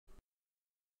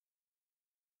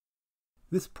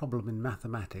This problem in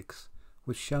mathematics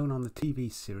was shown on the TV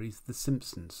series The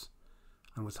Simpsons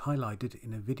and was highlighted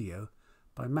in a video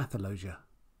by Mathologer.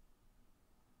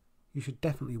 You should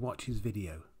definitely watch his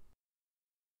video.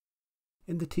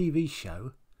 In the TV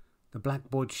show, the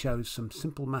blackboard shows some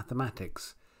simple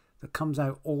mathematics that comes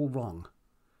out all wrong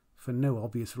for no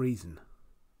obvious reason.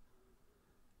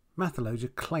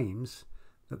 Mathologer claims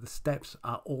that the steps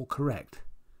are all correct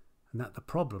and that the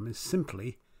problem is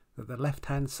simply that the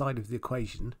left-hand side of the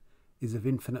equation is of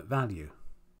infinite value.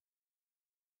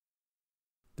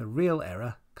 The real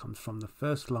error comes from the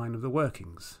first line of the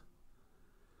workings.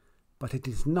 But it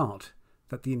is not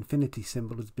that the infinity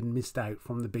symbol has been missed out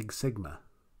from the big sigma.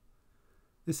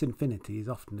 This infinity is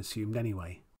often assumed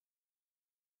anyway.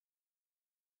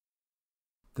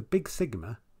 The big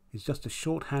sigma is just a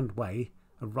shorthand way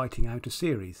of writing out a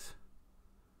series.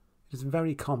 It is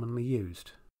very commonly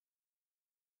used.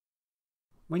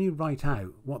 When you write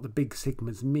out what the big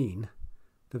sigmas mean,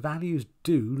 the values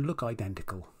do look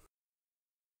identical.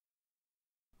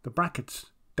 The brackets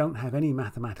don't have any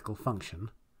mathematical function,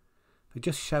 they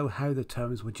just show how the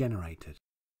terms were generated.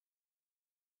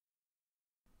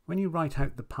 When you write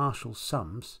out the partial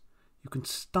sums, you can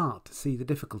start to see the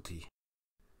difficulty.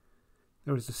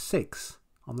 There is a 6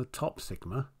 on the top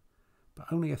sigma, but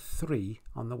only a 3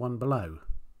 on the one below.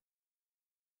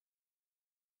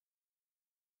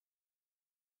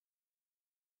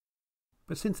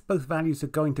 But since both values are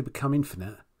going to become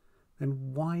infinite,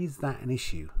 then why is that an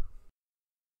issue?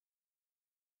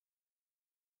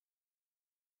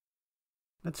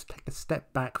 Let's take a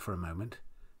step back for a moment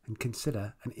and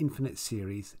consider an infinite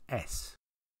series S,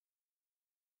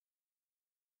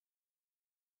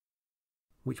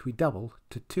 which we double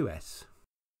to 2s.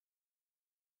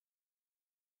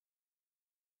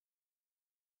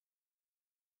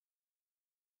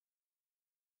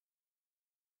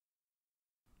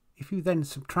 If you then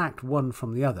subtract one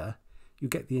from the other, you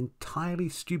get the entirely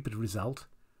stupid result,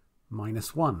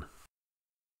 -1.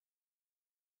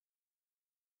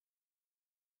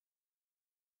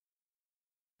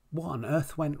 What on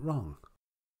earth went wrong?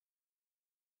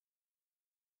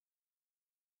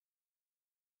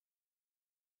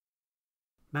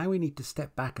 Now we need to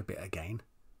step back a bit again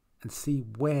and see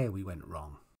where we went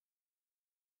wrong.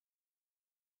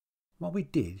 What we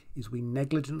did is we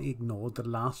negligently ignored the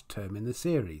last term in the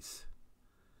series.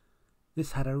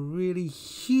 This had a really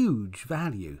huge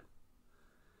value.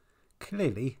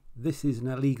 Clearly, this is an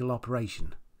illegal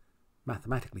operation,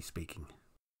 mathematically speaking.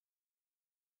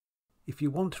 If you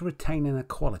want to retain an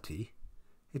equality,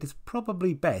 it is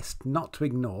probably best not to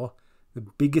ignore the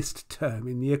biggest term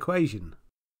in the equation.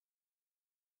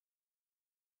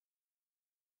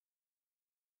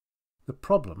 The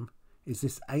problem is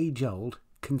this age-old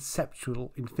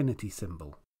conceptual infinity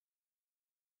symbol.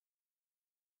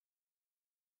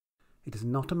 It is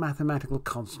not a mathematical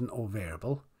constant or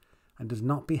variable and does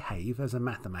not behave as a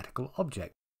mathematical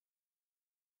object.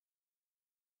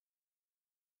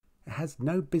 It has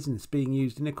no business being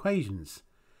used in equations,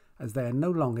 as they are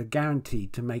no longer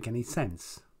guaranteed to make any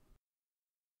sense.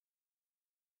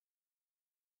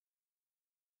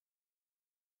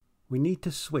 We need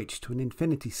to switch to an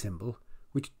infinity symbol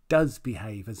which does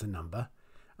behave as a number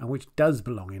and which does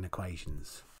belong in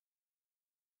equations.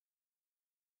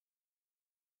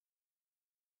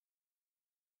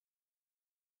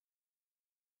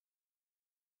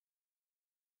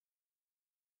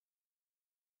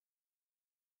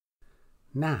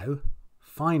 Now,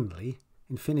 finally,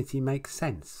 infinity makes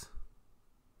sense.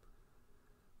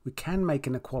 We can make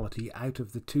an equality out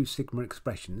of the two sigma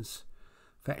expressions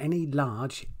for any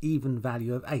large even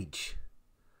value of h,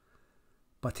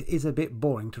 but it is a bit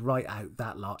boring to write out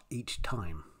that lot each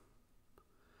time.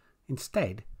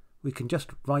 Instead, we can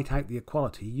just write out the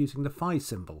equality using the phi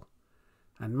symbol,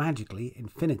 and magically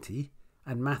infinity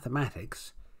and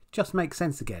mathematics just make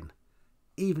sense again,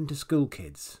 even to school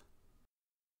kids.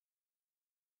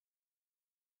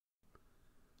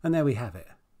 And there we have it.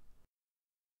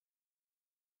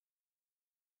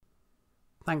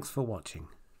 Thanks for watching.